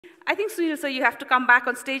I think, Sunil, sir, you have to come back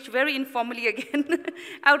on stage very informally again.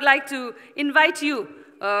 I would like to invite you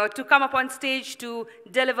to come up on stage to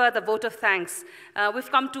deliver the vote of thanks. We've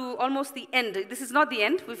come to almost the end. This is not the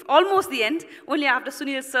end. We've almost the end. Only after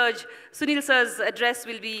Sunil sir's address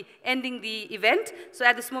will be ending the event. So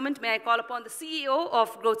at this moment, may I call upon the CEO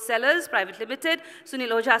of Growth Sellers Private Limited,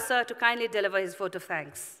 Sunil Ojha, sir, to kindly deliver his vote of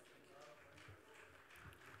thanks.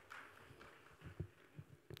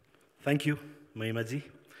 Thank you, Mahimaji.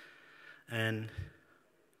 And,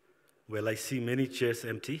 well, I see many chairs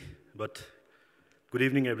empty, but good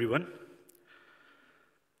evening, everyone.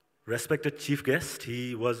 Respected chief guest,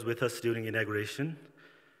 he was with us during inauguration.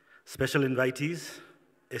 Special invitees,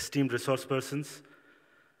 esteemed resource persons,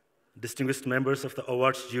 distinguished members of the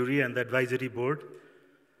awards jury and the advisory board,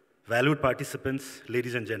 valued participants,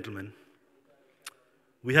 ladies and gentlemen.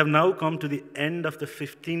 We have now come to the end of the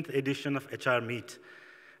 15th edition of HR Meet,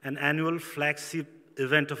 an annual flagship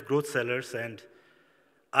event of Growth Sellers and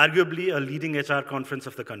arguably a leading HR conference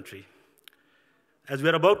of the country. As we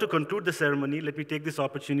are about to conclude the ceremony, let me take this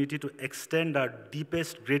opportunity to extend our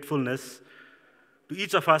deepest gratefulness to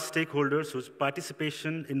each of our stakeholders whose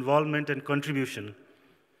participation, involvement, and contribution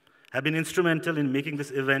have been instrumental in making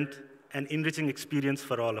this event an enriching experience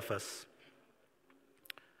for all of us.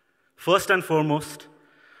 First and foremost,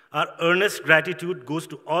 our earnest gratitude goes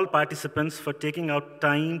to all participants for taking out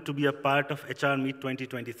time to be a part of HR Meet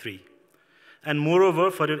 2023, and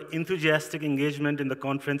moreover, for your enthusiastic engagement in the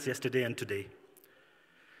conference yesterday and today.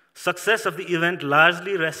 Success of the event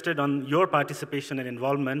largely rested on your participation and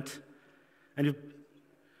involvement, and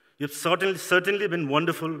you've certainly been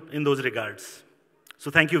wonderful in those regards.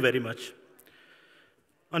 So thank you very much.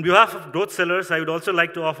 On behalf of Growth Sellers, I would also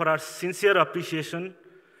like to offer our sincere appreciation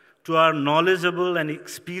to our knowledgeable and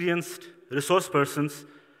experienced resource persons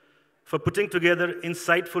for putting together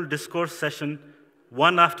insightful discourse session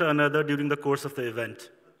one after another during the course of the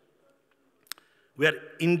event. We are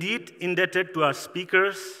indeed indebted to our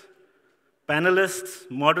speakers,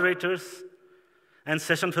 panelists, moderators, and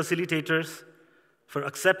session facilitators for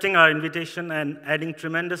accepting our invitation and adding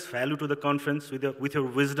tremendous value to the conference with your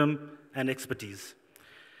wisdom and expertise.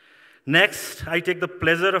 Next, I take the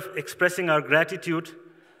pleasure of expressing our gratitude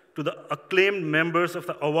to the acclaimed members of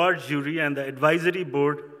the award jury and the advisory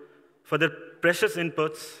board for their precious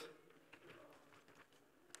inputs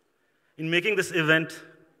in making this event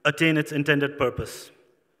attain its intended purpose.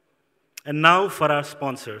 And now for our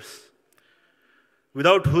sponsors,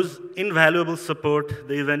 without whose invaluable support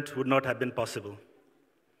the event would not have been possible.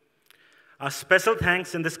 Our special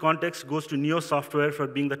thanks in this context goes to Neo Software for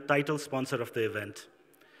being the title sponsor of the event,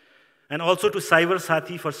 and also to Cyber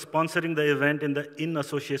Sathi for sponsoring the event in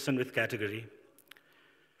association with category.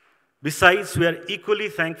 Besides, we are equally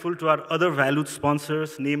thankful to our other valued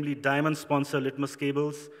sponsors, namely Diamond sponsor Litmus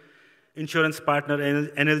Cables, insurance partner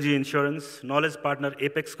NLG Insurance, knowledge partner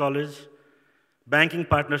Apex College, banking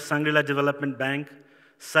partner Sangrila Development Bank,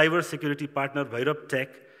 cyber security partner Bhairab Tech,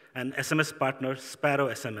 and SMS partner Sparrow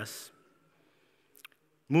SMS.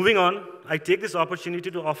 Moving on, I take this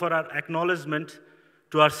opportunity to offer our acknowledgement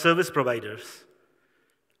to our service providers,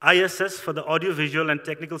 ISS for the audiovisual and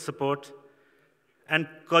technical support, and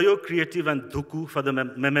Koyo Creative and Dhuku for the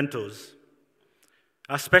mementos.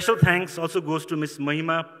 Our special thanks also goes to Ms.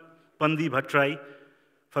 Mahima Pandi Bhattrai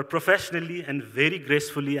for professionally and very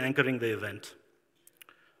gracefully anchoring the event.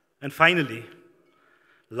 And finally,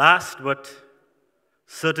 last but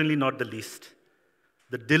certainly not the least,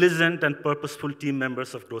 the diligent and purposeful team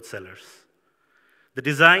members of Growth Sellers. The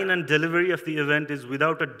design and delivery of the event is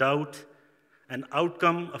without a doubt an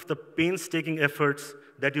outcome of the painstaking efforts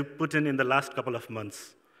that you put in the last couple of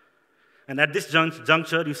months. And at this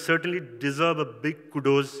juncture, you certainly deserve a big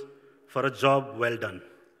kudos for a job well done.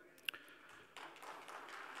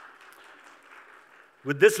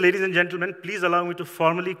 With this, ladies and gentlemen, please allow me to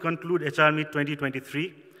formally conclude HR Meet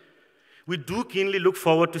 2023. We do keenly look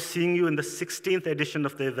forward to seeing you in the 16th edition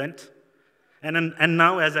of the event. And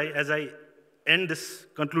now, as I end this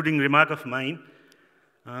concluding remark of mine,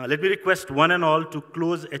 let me request one and all to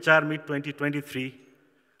close HR Meet 2023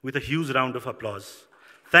 with a huge round of applause.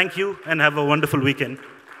 Thank you, and have a wonderful weekend.